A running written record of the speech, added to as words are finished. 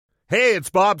Hey, it's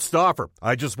Bob Stauffer.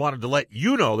 I just wanted to let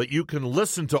you know that you can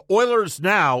listen to Oilers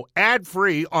Now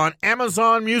ad-free on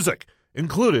Amazon Music,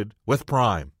 included with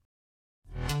Prime.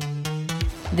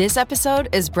 This episode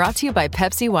is brought to you by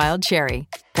Pepsi Wild Cherry.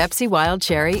 Pepsi Wild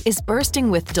Cherry is bursting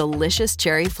with delicious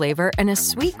cherry flavor and a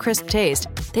sweet, crisp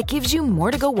taste that gives you more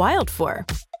to go wild for.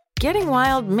 Getting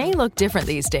wild may look different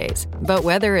these days, but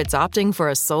whether it's opting for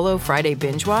a solo Friday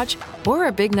binge watch or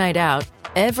a big night out,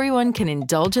 everyone can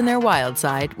indulge in their wild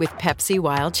side with Pepsi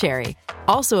Wild Cherry.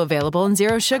 Also available in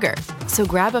Zero Sugar. So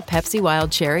grab a Pepsi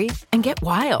Wild Cherry and get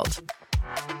wild.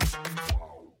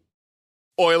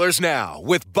 Oilers Now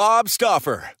with Bob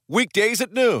Stauffer. Weekdays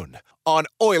at noon on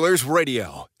Oilers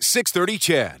Radio, 630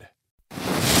 CHED.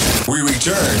 We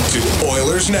return to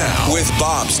Oilers Now with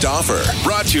Bob Stauffer.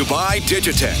 Brought to you by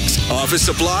Digitex. Office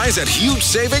supplies at huge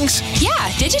savings? Yeah,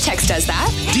 Digitex does that.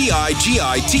 Digitex.ca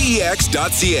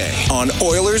on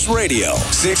Oilers Radio,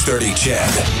 630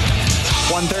 CHED.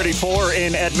 1:34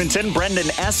 in Edmonton. Brendan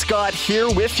Escott here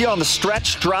with you on the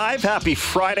Stretch Drive. Happy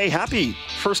Friday. Happy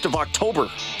 1st of October,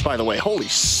 by the way. Holy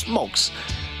smokes.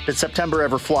 Did September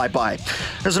ever fly by?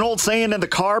 There's an old saying in the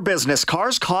car business,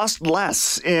 cars cost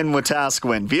less in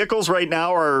Wetaskiwin. Vehicles right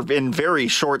now are in very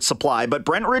short supply, but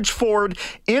Brentridge Ford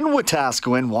in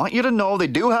Wetaskiwin want you to know they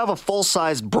do have a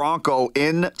full-size Bronco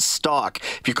in stock.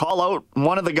 If you call out,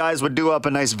 one of the guys would do up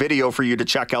a nice video for you to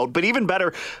check out, but even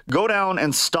better, go down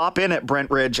and stop in at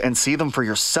Brentridge and see them for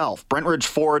yourself. Brentridge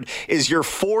Ford is your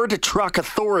Ford truck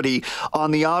authority on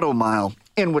the Auto Mile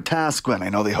in Wetaskiwin. I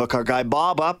know they hook our guy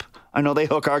Bob up. I know they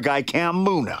hook our guy Cam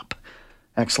Moon up.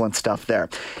 Excellent stuff there.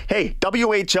 Hey,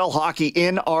 WHL hockey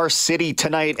in our city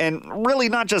tonight, and really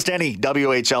not just any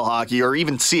WHL hockey or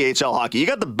even CHL hockey. You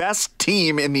got the best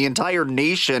team in the entire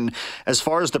nation as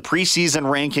far as the preseason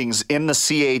rankings in the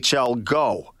CHL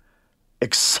go.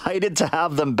 Excited to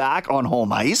have them back on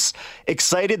home ice.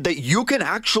 Excited that you can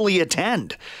actually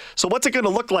attend. So what's it going to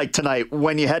look like tonight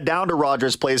when you head down to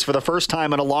Rogers Place for the first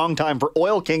time in a long time for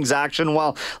Oil Kings action?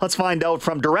 Well, let's find out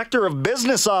from Director of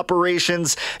Business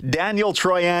Operations, Daniel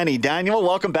Troiani. Daniel,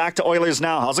 welcome back to Oilers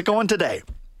Now. How's it going today?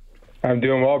 I'm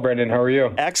doing well, Brendan. How are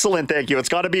you? Excellent, thank you. It's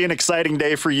got to be an exciting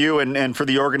day for you and for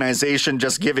the organization,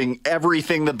 just giving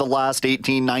everything that the last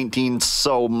 18, 19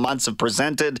 so months have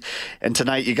presented. And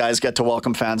tonight you guys get to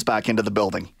welcome fans back into the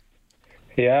building.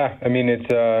 Yeah, I mean,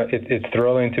 it's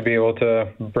thrilling to be able to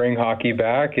bring hockey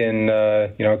back and,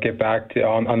 get back to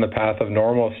on the path of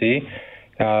normalcy.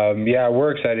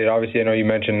 We're excited. Obviously, I know you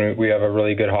mentioned we have a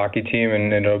really good hockey team,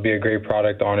 and it'll be a great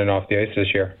product on and off the ice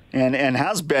this year. And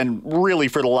has been really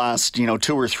for the last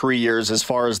 2 or 3 years as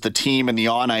far as the team and the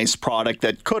on-ice product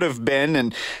that could have been.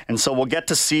 And so we'll get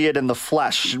to see it in the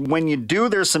flesh. When you do,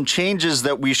 there's some changes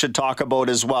that we should talk about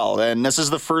as well. And this is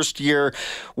the first year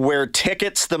where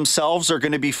tickets themselves are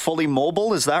going to be fully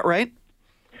mobile. Is that right?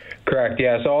 Correct,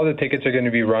 yeah. So all the tickets are going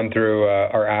to be run through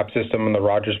our app system on the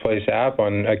Rogers Place app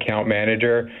on Account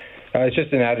Manager. It's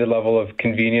just an added level of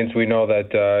convenience. We know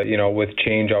that, with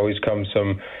change always comes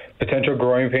some potential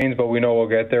growing pains, but we know we'll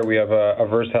get there. We have a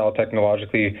versatile,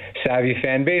 technologically savvy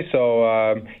fan base. So,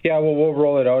 we'll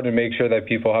roll it out and make sure that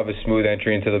people have a smooth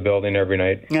entry into the building every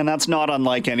night. And that's not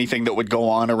unlike anything that would go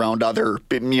on around other,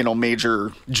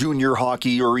 major junior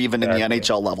hockey or even in the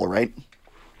NHL level, right?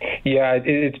 Yeah,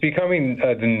 it's becoming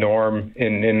the norm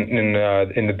in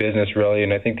the business, really,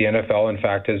 and I think the NFL, in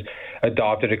fact, has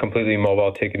adopted a completely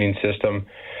mobile ticketing system.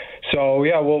 So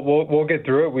yeah, we'll get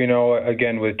through it. We know,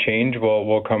 again, with change,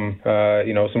 will come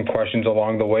some questions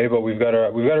along the way, but we've got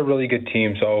a really good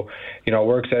team. So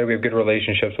we're excited. We have good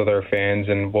relationships with our fans,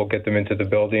 and we'll get them into the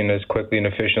building as quickly and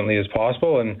efficiently as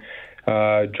possible, and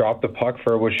drop the puck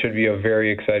for what should be a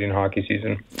very exciting hockey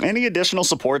season. Any additional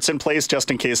supports in place just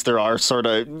in case there are sort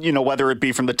of, whether it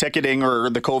be from the ticketing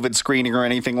or the COVID screening or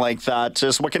anything like that?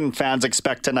 Just what can fans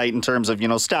expect tonight in terms of,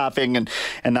 staffing and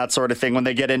that sort of thing when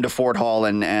they get into Fort Hall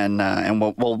and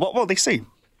what will they see?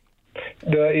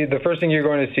 The first thing you're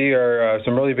going to see are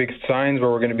some really big signs where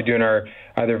we're going to be doing our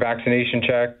either vaccination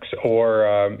checks or,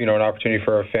 an opportunity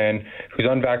for a fan who's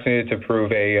unvaccinated to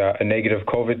prove a negative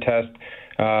COVID test.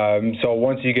 So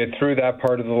once you get through that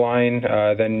part of the line,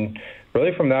 then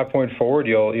really from that point forward,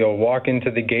 you'll walk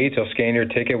into the gates, you'll scan your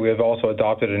ticket. We have also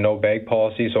adopted a no-bag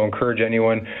policy, so encourage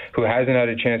anyone who hasn't had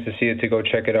a chance to see it to go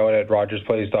check it out at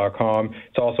rogersplace.com.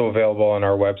 It's also available on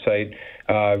our website,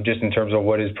 just in terms of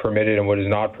what is permitted and what is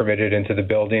not permitted into the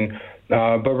building.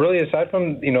 But really, aside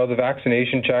from, the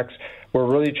vaccination checks, we're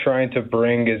really trying to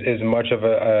bring as much of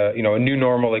a new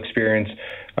normal experience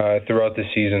throughout the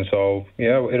season. So,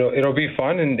 it'll be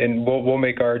fun, and we'll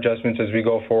make our adjustments as we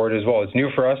go forward as well. It's new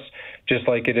for us, just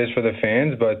like it is for the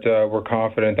fans, but we're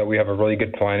confident that we have a really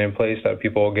good plan in place that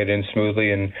people will get in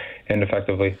smoothly and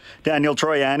effectively. Daniel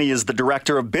Troiani is the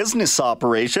Director of Business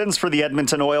Operations for the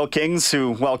Edmonton Oil Kings,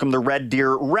 who welcome the Red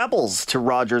Deer Rebels to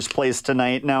Rogers Place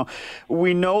tonight. Now,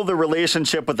 we know the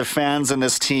relationship with the fans in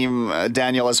this team,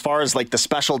 Daniel, as far as like the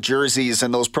special jerseys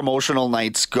and those promotional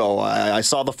nights go. I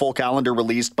saw the full calendar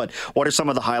released, but what are some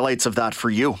of the highlights of that for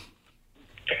you?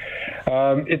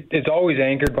 It's always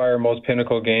anchored by our most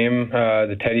pinnacle game,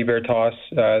 the Teddy Bear Toss.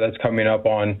 That's coming up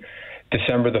on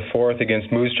December the 4th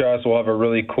against Moose Jaw. So we'll have a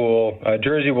really cool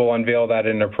jersey. We'll unveil that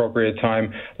at an appropriate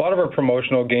time. A lot of our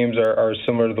promotional games are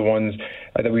similar to the ones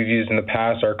that we've used in the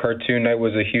past. Our cartoon night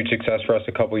was a huge success for us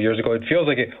a couple of years ago. It feels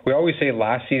like we always say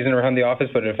last season around the office,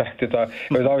 but in fact it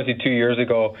was obviously 2 years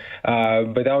ago.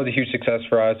 But that was a huge success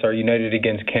for us. Our United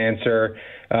Against Cancer,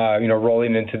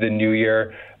 rolling into the new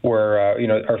year, where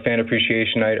our fan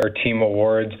appreciation night, our team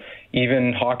awards,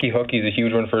 even hockey hooky is a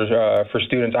huge one for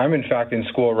students. I'm in fact in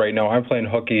school right now. I'm playing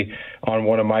hooky on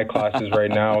one of my classes right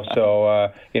now. So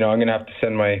I'm going to have to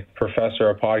send my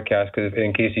professor a podcast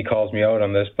in case he calls me out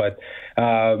on this. But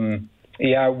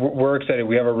we're excited.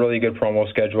 We have a really good promo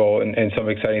schedule and some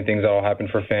exciting things that will happen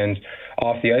for fans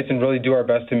off the ice, and really do our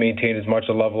best to maintain as much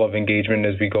a level of engagement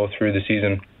as we go through the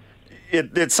season.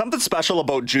 It's something special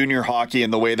about junior hockey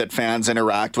and the way that fans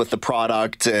interact with the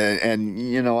product.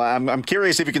 I'm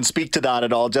curious if you can speak to that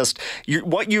at all. Just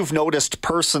what you've noticed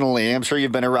personally. I'm sure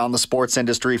you've been around the sports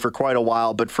industry for quite a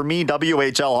while, but for me,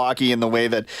 WHL hockey and the way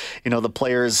that, the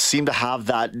players seem to have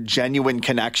that genuine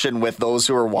connection with those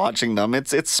who are watching them.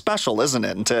 It's special, isn't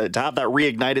it? And to have that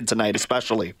reignited tonight,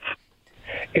 especially.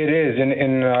 It is.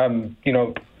 And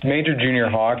major junior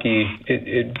hockey,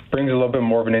 it brings a little bit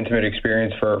more of an intimate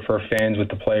experience for fans with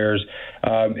the players.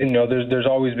 There's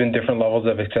always been different levels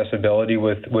of accessibility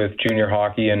with junior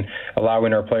hockey and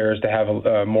allowing our players to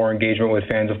have more engagement with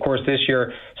fans. Of course, this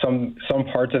year, some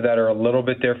parts of that are a little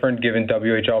bit different given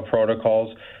WHL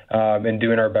protocols, and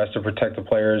doing our best to protect the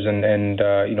players and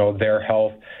their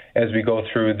health as we go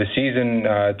through the season,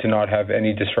 to not have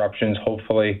any disruptions,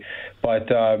 hopefully.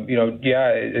 But, as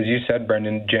you said,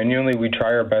 Brendan, genuinely we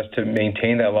try our best to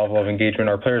maintain that level of engagement.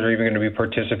 Our players are even going to be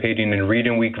participating in Read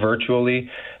and Week virtually.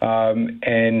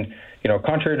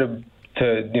 Contrary to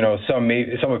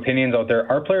some opinions out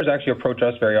there, our players actually approach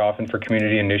us very often for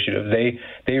community initiatives.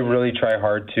 They really try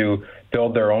hard to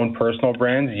build their own personal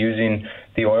brands using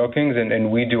the Oil Kings,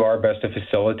 and we do our best to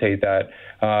facilitate that.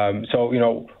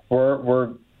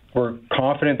 We're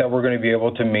confident that we're going to be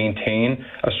able to maintain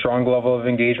a strong level of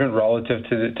engagement relative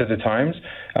to the times.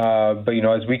 But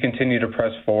as we continue to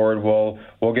press forward,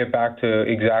 we'll get back to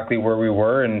exactly where we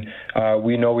were, and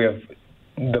we know we have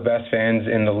the best fans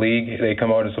in the league. They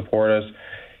come out and support us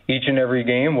each and every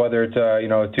game, whether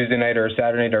it's Tuesday night or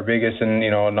Saturday night, our biggest and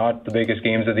not the biggest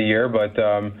games of the year, but.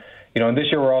 And this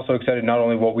year we're also excited not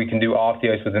only what we can do off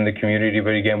the ice within the community,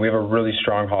 but again, we have a really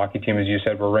strong hockey team. As you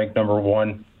said, we're ranked number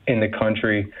 1 in the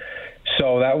country.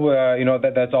 So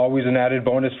that's always an added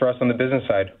bonus for us on the business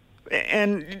side.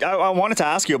 And I wanted to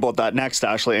ask you about that next,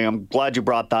 Ashley. I'm glad you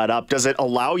brought that up. Does it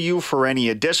allow you for any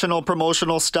additional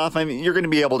promotional stuff? I mean, you're going to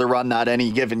be able to run that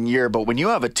any given year, but when you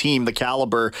have a team the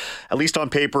caliber, at least on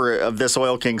paper, of this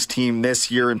Oil Kings team this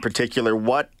year in particular,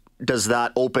 what does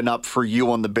that open up for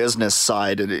you on the business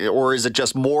side? Or is it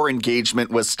just more engagement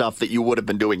with stuff that you would have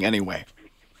been doing anyway?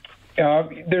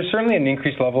 There's certainly an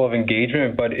increased level of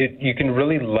engagement, but you can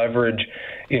really leverage,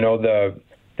 the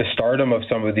stardom of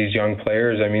some of these young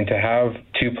players. I mean, to have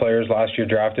 2 players last year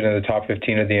drafted in the top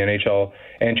 15 of the NHL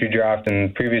entry draft,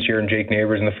 and previous year in Jake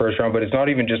Neighbors in the first round, but it's not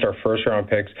even just our first round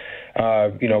picks.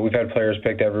 We've had players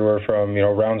picked everywhere from,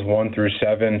 rounds 1 through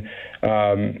 7.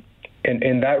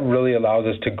 And that really allows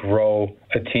us to grow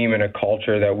a team and a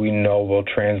culture that we know will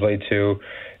translate to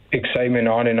excitement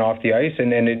on and off the ice,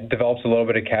 and it develops a little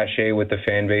bit of cachet with the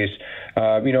fan base.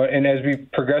 And as we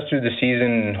progress through the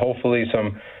season, and hopefully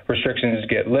some restrictions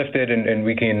get lifted and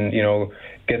we can,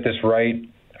 get this right,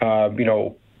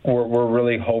 we're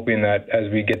really hoping that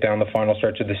as we get down the final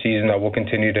stretch of the season that we'll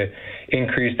continue to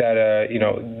increase that,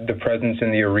 the presence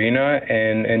in the arena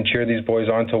and cheer these boys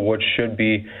on to what should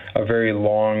be a very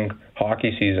long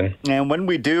hockey season. And when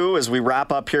we do, as we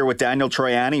wrap up here with Daniel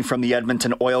Troiani from the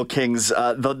Edmonton Oil Kings,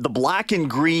 the black and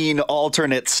green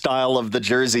alternate style of the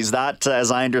jerseys, that,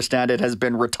 as I understand it, has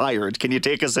been retired. Can you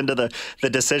take us into the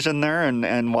decision there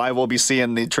and why we'll be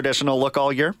seeing the traditional look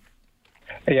all year?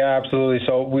 Yeah, absolutely.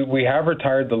 So we have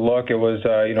retired the look. It was,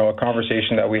 a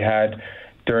conversation that we had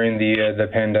during the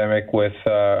pandemic with,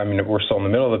 we're still in the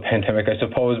middle of the pandemic, I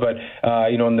suppose, but,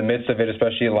 in the midst of it,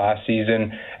 especially last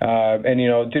season,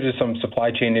 and, due to some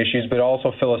supply chain issues, but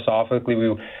also philosophically,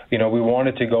 we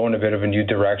wanted to go in a bit of a new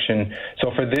direction.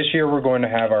 So for this year, we're going to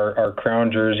have our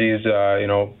crown jerseys,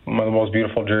 one of the most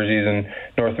beautiful jerseys in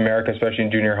North America, especially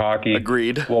in junior hockey.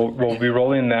 Agreed. We'll be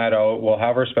rolling that out. We'll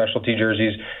have our specialty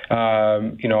jerseys.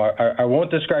 I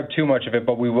won't describe too much of it,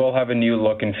 but we will have a new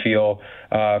look and feel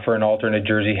for an alternate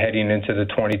jersey heading into the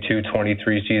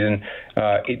 22-23 season.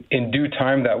 In due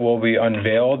time, that will be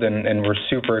unveiled, and we're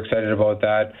super excited about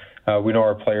that. We know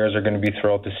our players are going to be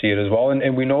thrilled to see it as well,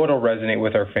 and we know it'll resonate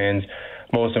with our fans.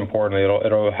 Most importantly,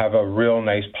 it'll have a real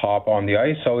nice pop on the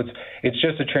ice. So it's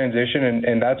just a transition,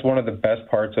 and that's one of the best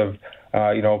parts of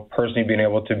personally being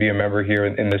able to be a member here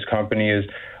in this company is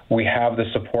we have the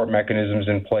support mechanisms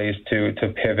in place to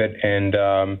pivot, and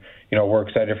we're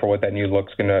excited for what that new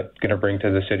look's gonna bring to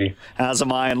the city. As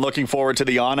am I, and looking forward to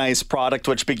the on-ice product,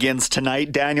 which begins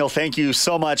tonight. Daniel, thank you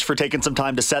so much for taking some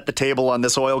time to set the table on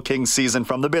this Oil Kings season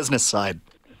from the business side.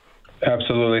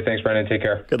 Absolutely. Thanks, Brendan. Take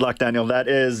care. Good luck, Daniel. That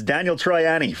is Daniel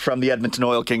Troiani from the Edmonton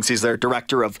Oil Kings. He's their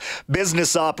Director of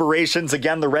Business Operations.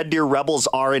 Again, the Red Deer Rebels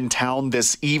are in town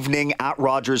this evening at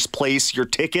Rogers Place. Your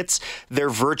tickets,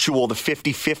 they're virtual. The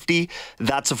 50-50,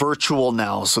 that's virtual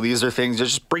now. So these are things,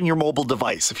 just bring your mobile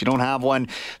device. If you don't have one,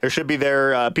 there should be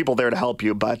people there to help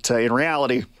you. But in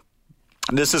reality,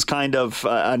 this is kind of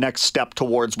a next step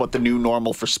towards what the new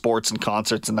normal for sports and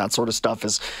concerts and that sort of stuff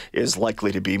is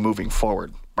likely to be moving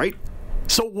forward, right?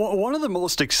 So one of the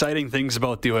most exciting things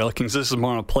about the Oil Kings, this is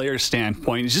more on a player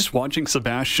standpoint, is just watching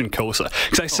Sebastian Cossa.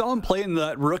 Because I saw him play in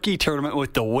that rookie tournament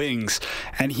with the Wings,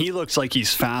 and he looks like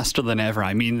he's faster than ever.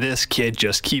 I mean, this kid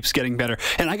just keeps getting better.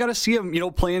 And I got to see him,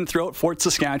 playing throughout Fort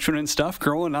Saskatchewan and stuff,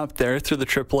 growing up there through the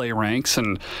AAA ranks.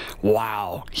 And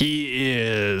wow, he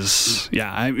is,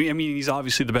 he's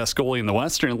obviously the best goalie in the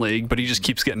Western League, but he just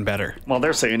keeps getting better. Well,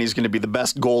 they're saying he's going to be the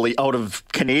best goalie out of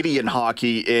Canadian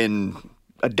hockey in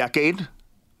a decade.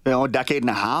 A decade and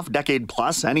a half, decade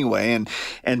plus anyway.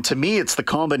 And to me, it's the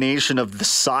combination of the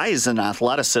size and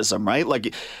athleticism, right?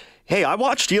 Like, hey, I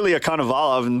watched Ilya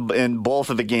Konovalov in both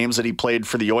of the games that he played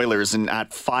for the Oilers, and at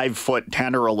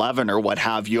 5'10" or 11 or what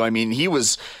have you. I mean,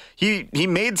 he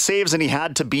made saves, and he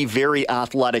had to be very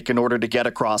athletic in order to get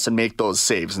across and make those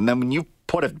saves. And then when you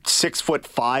put a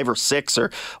 6'5" or 6 or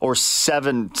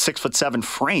 6'7"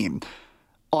 frame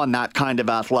on that kind of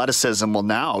athleticism, well,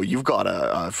 now you've got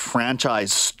a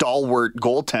franchise stalwart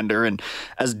goaltender, and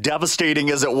as devastating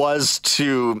as it was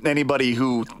to anybody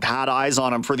who had eyes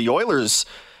on him for the Oilers,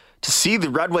 to see the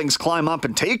Red Wings climb up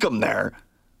and take him there,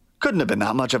 couldn't have been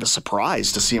that much of a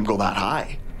surprise to see him go that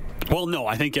high. Well, no,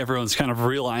 I think everyone's kind of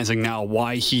realizing now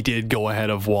why he did go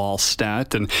ahead of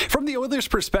Wallstedt. And from the Oilers'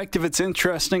 perspective, it's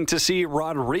interesting to see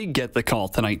Rodrigue get the call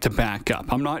tonight to back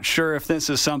up. I'm not sure if this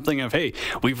is something of, hey,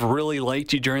 we've really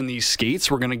liked you during these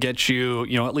skates. We're going to get you,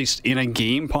 at least in a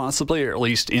game possibly, or at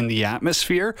least in the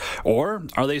atmosphere. Or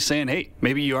are they saying, hey,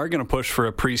 maybe you are going to push for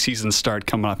a preseason start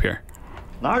coming up here?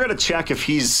 Now I got to check if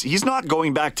he's not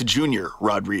going back to junior,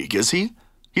 Rodrigue, is he?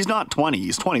 He's not 20.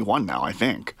 He's 21 now, I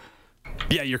think.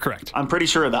 Yeah, you're correct. I'm pretty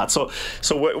sure of that. So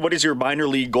what does your minor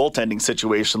league goaltending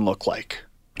situation look like?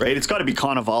 Right? It's got to be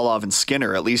Konovalov and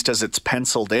Skinner, at least as it's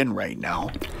penciled in right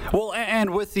now. Well,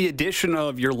 and with the addition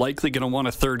of you're likely going to want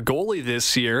a third goalie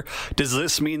this year, does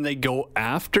this mean they go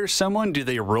after someone? Do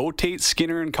they rotate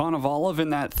Skinner and Konovalov in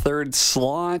that third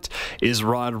slot? Is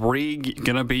Rodrigue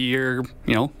going to be your,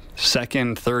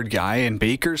 second, third guy in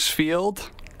Bakersfield?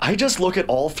 I just look at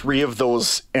all three of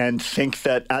those and think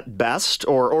that at best,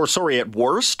 at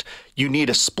worst, you need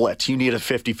a split. You need a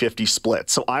 50-50 split.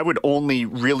 So I would only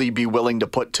really be willing to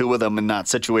put two of them in that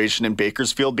situation in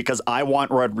Bakersfield, because I want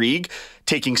Rodrigue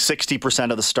taking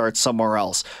 60% of the starts somewhere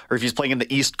else. Or if he's playing in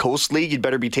the East Coast League, you'd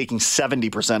better be taking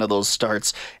 70% of those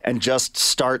starts and just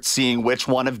start seeing which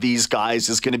one of these guys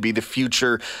is going to be the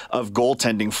future of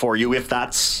goaltending for you, if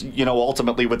that's,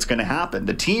 ultimately what's going to happen.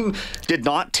 The team did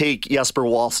not take Jesper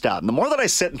Wallstedt. And the more that I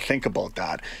sit and think about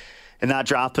that, in that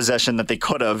draft possession that they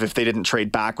could have, if they didn't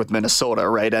trade back with Minnesota,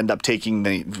 right, end up taking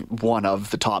one of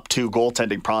the top two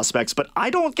goaltending prospects. But I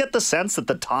don't get the sense that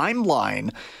the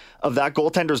timeline of that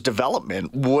goaltender's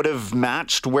development would have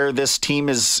matched where this team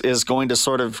is going to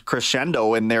sort of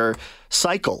crescendo in their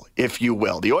cycle, if you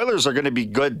will. The Oilers are going to be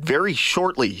good very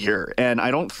shortly here, and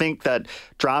I don't think that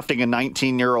drafting a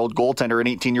 19-year-old goaltender, an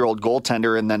 18-year-old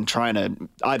goaltender, and then trying to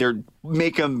either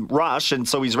make him rush and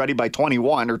so he's ready by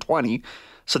 21 or 20,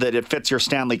 so that it fits your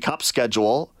Stanley Cup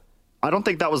schedule, I don't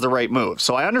think that was the right move.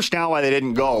 So I understand why they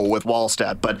didn't go with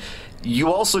Wallstedt, but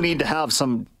you also need to have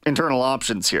some internal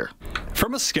options here.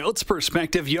 From a scout's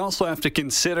perspective, you also have to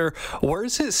consider,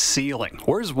 where's his ceiling?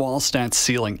 Where's Wallstedt's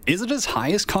ceiling? Is it as high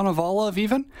as Konovalov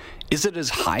even? Is it as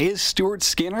high as Stuart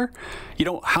Skinner? You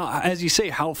know, as you say,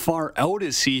 how far out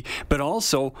is he? But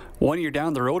also, when you're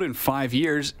down the road in 5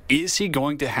 years, is he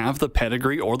going to have the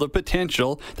pedigree or the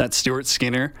potential that Stuart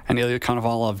Skinner and Ilya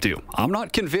Konovalov do? I'm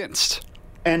not convinced.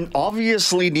 And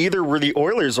obviously, neither were the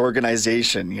Oilers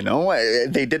organization. You know,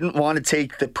 they didn't want to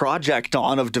take the project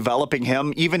on of developing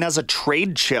him even as a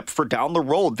trade chip for down the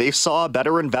road. They saw a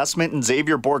better investment in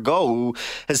Xavier Bourgault, who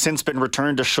has since been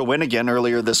returned to Shawinigan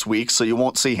earlier this week. So you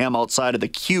won't see him outside of the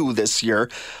queue this year.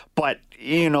 But,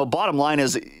 you know, bottom line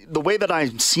is the way that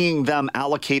I'm seeing them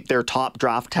allocate their top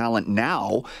draft talent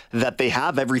now, that they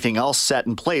have everything else set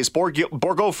in place.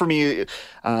 Bourgault, for me,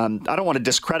 I don't want to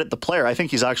discredit the player. I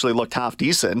think he's actually looked half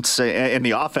decent in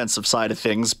the offensive side of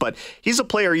things, but he's a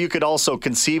player you could also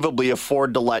conceivably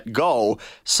afford to let go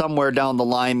somewhere down the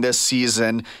line this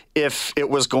season if it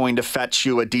was going to fetch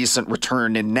you a decent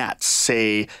return in nets,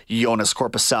 say Jonas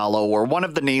Korpisalo or one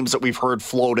of the names that we've heard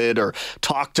floated or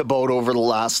talked about over the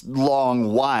last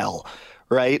long while,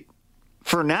 right?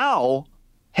 For now,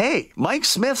 hey, Mike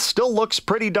Smith still looks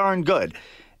pretty darn good.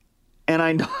 And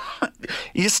I know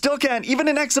you still can't, even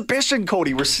in exhibition,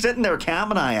 Cody, we're sitting there,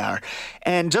 Cam and I are,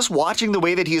 and just watching the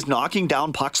way that he's knocking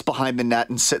down pucks behind the net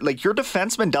and like your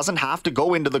defenseman doesn't have to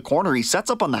go into the corner. He sets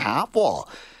up on the half wall.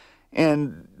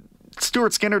 And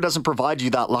Stuart Skinner doesn't provide you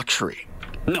that luxury.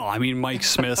 No, I mean, Mike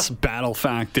Smith's battle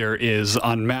factor is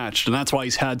unmatched, and that's why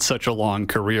he's had such a long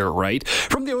career, right?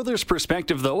 From the Oilers'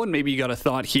 perspective, though, and maybe you got a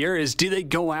thought here, is do they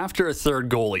go after a third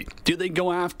goalie? Do they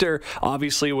go after,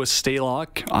 obviously, with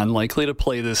Stalock unlikely to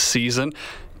play this season?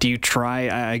 Do you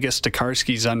try, I guess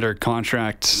Tokarski's under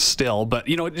contract still, but,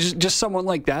 you know, just someone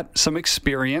like that, some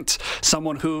experience,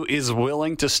 someone who is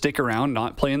willing to stick around,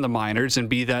 not play in the minors, and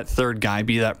be that third guy,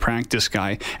 be that practice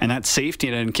guy, and that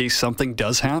safety net in case something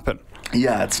does happen.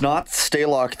 Yeah, it's not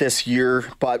Stalock this year,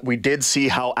 but we did see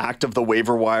how active the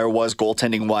waiver wire was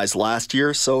goaltending-wise last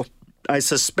year, so I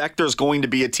suspect there's going to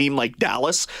be a team like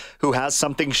Dallas who has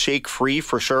something shake-free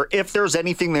for sure, if there's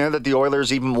anything there that the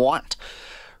Oilers even want,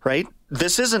 right?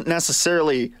 This isn't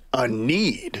necessarily a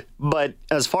need, but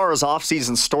as far as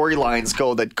off-season storylines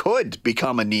go that could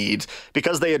become a need,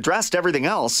 because they addressed everything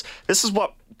else, this is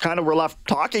what kind of we're left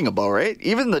talking about, right?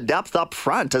 Even the depth up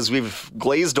front, as we've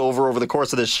glazed over the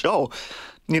course of this show,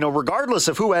 you know, regardless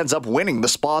of who ends up winning the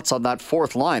spots on that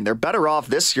fourth line, they're better off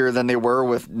this year than they were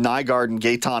with Nygaard and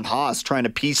Gaetan Haas trying to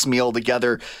piecemeal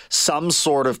together some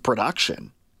sort of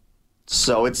production.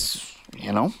 So it's,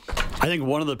 you know, I think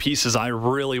one of the pieces I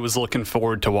really was looking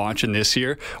forward to watching this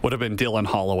year would have been Dylan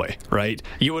Holloway, right?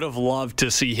 You would have loved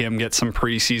to see him get some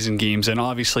preseason games and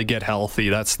obviously get healthy.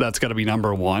 That's got to be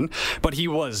number one. But he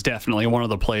was definitely one of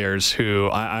the players who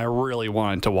I really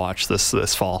wanted to watch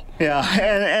this fall. Yeah,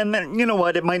 and you know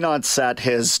what? It might not set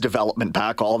his development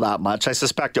back all that much. I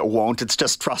suspect it won't. It's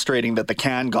just frustrating that the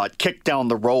can got kicked down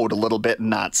the road a little bit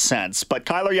in that sense. But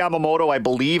Kyler Yamamoto, I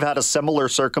believe, had a similar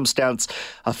circumstance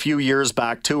a few years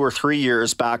back, 2 or 3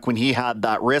 years back, when he had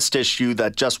that wrist issue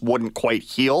that just wouldn't quite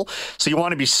heal. So you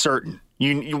want to be certain.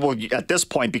 You will, at this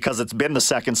point, because it's been the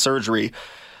second surgery,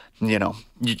 you know,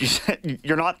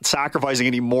 you're not sacrificing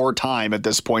any more time at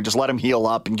this point. Just let him heal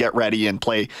up and get ready and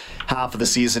play half of the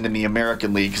season in the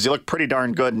American League, because you look pretty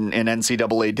darn good in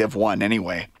NCAA Div 1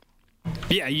 anyway.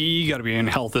 Yeah, you got to be in.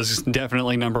 Health is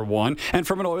definitely number one. And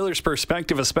from an Oilers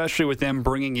perspective, especially with them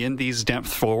bringing in these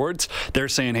depth forwards, they're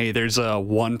saying, hey, there's a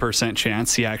 1%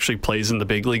 chance he actually plays in the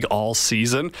big league all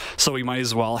season. So we might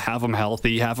as well have him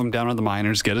healthy, have him down in the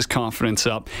minors, get his confidence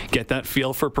up, get that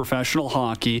feel for professional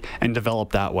hockey, and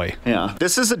develop that way. Yeah.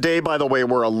 This is a day, by the way,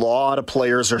 where a lot of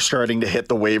players are starting to hit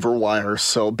the waiver wire.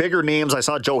 So bigger names. I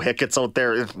saw Joe Hickett's out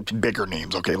there. Bigger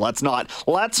names. Okay, let's not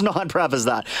preface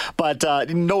that. But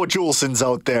Noah Juulsen's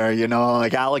out there, you know,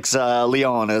 like Alex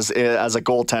Leon as a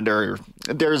goaltender.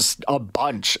 There's a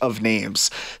bunch of names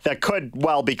that could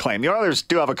well be claimed. The Oilers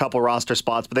do have a couple roster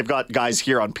spots, but they've got guys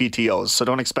here on PTOs, so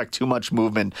don't expect too much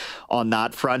movement on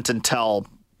that front until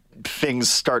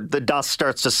the dust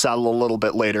starts to settle a little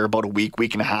bit later, about a week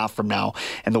and a half from now,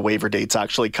 and the waiver dates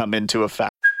actually come into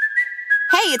effect.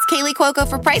 Hey, it's Kaylee Cuoco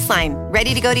for Priceline.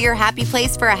 Ready to go to your happy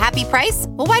place for a happy price?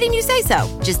 Well, why didn't you say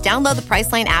so? Just download the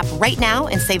Priceline app right now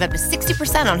and save up to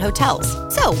 60% on hotels.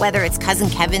 So whether it's Cousin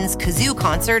Kevin's Kazoo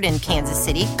Concert in Kansas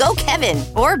City, go Kevin,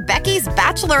 or Becky's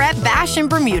Bachelorette Bash in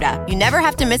Bermuda, you never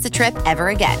have to miss a trip ever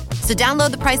again. So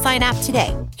download the Priceline app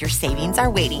today. Your savings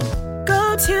are waiting.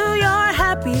 Go to your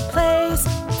happy place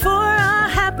for a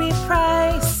happy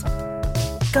price.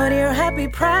 Go to your happy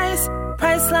price,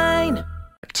 Priceline.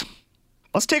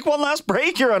 Let's take one last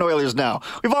break here on Oilers Now.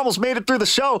 We've almost made it through the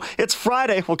show. It's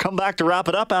Friday. We'll come back to wrap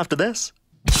it up after this.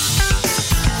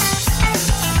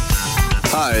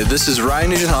 Hi, this is Ryan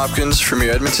Nugent-Hopkins from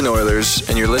your Edmonton Oilers,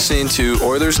 and you're listening to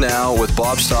Oilers Now with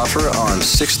Bob Stauffer on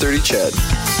 630 CHED.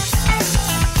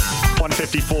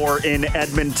 154 in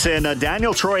Edmonton.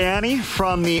 Daniel Troiani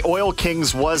from the Oil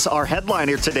Kings was our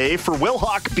headliner today for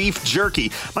Wilhauk Beef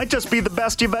Jerky. Might just be the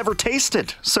best you've ever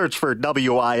tasted. Search for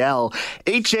WILHAUK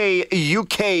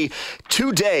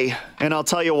today. And I'll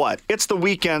tell you what, it's the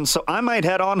weekend, so I might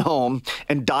head on home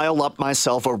and dial up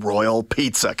myself a Royal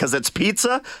Pizza, because it's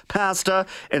pizza, pasta,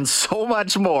 and so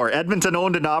much more. Edmonton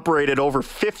owned and operated over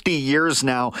 50 years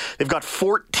now. They've got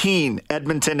 14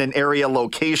 Edmonton and area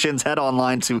locations. Head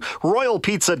online to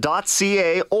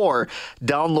royalpizza.ca or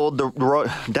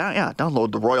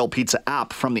download the Royal Pizza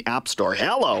app from the App Store.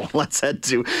 Hello, let's head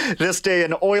to this day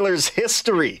in Oilers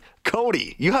history.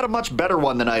 Cody, you had a much better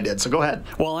one than I did, so go ahead.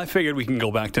 Well, I figured we can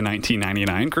go back to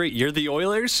 1999. Great year. The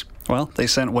Oilers, well, they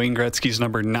sent Wayne Gretzky's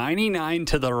number 99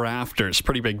 to the rafters.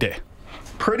 Pretty big day.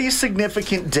 Pretty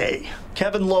significant day.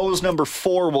 Kevin Lowe's number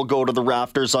 4 will go to the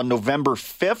rafters on November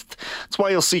 5th. That's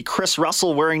why you'll see Chris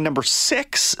Russell wearing number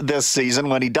 6 this season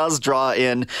when he does draw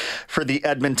in for the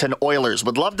Edmonton Oilers.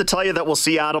 Would love to tell you that we'll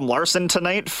see Adam Larson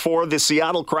tonight for the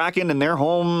Seattle Kraken in their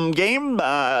home game.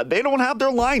 They don't have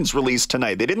their lines released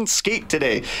tonight. They didn't skate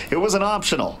today. It was an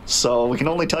optional. So we can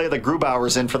only tell you that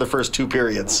Grubauer's in for the first 2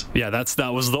 periods. Yeah,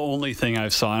 that was the only thing I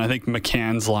saw. And I think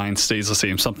McCann's line stays the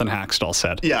same. Something Hackstall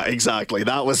said. Yeah, exactly.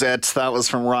 That was it. That was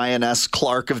from Ryan S.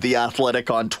 Clark of The Athletic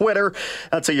on Twitter.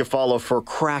 That's how you follow for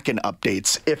Kraken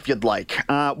updates if you'd like.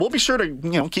 We'll be sure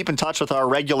to keep in touch with our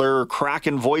regular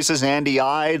Kraken voices. Andy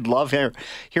I'd love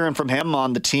hearing from him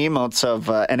on the team out of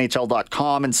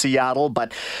NHL.com in Seattle.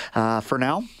 But for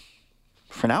now,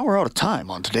 we're out of time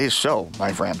on today's show,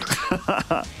 my friend.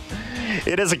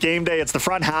 It is a game day. It's the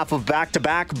front half of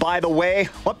back-to-back. By the way,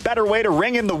 what better way to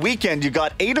ring in the weekend? You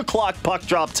got 8 o'clock puck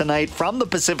drop tonight from the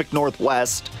Pacific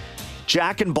Northwest.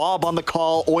 Jack and Bob on the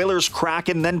call. Oilers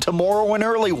Kraken. Then tomorrow an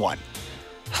early one.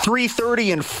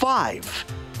 3:30 and 5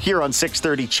 here on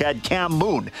 630 CHED. Cam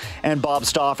Moon and Bob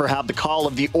Stauffer have the call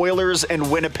of the Oilers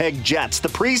and Winnipeg Jets. The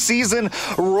preseason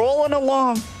rolling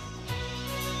along.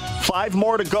 5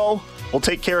 more to go. We'll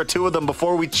take care of 2 of them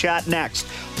before we chat next.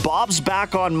 Bob's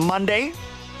back on Monday.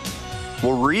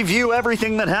 We'll review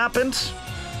everything that happened.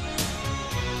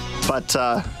 But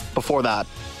before that,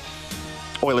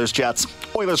 Oilers Jets.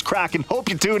 Oilers Kraken. Hope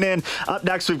you tune in. Up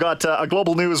next, we've got a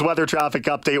Global News weather traffic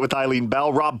update with Eileen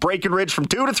Bell. Rob Breckenridge from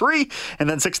 2 to 3. And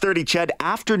then 6:30 CHED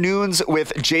Afternoons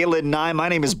with Jalen Nye. My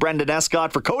name is Brendan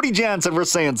Escott. For Cody Jansen, we're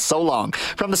saying so long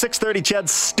from the 630 CHED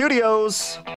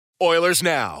studios. Oilers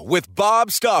Now with Bob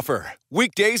Stauffer.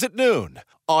 Weekdays at noon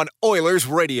on Oilers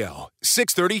Radio,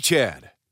 630 CHED.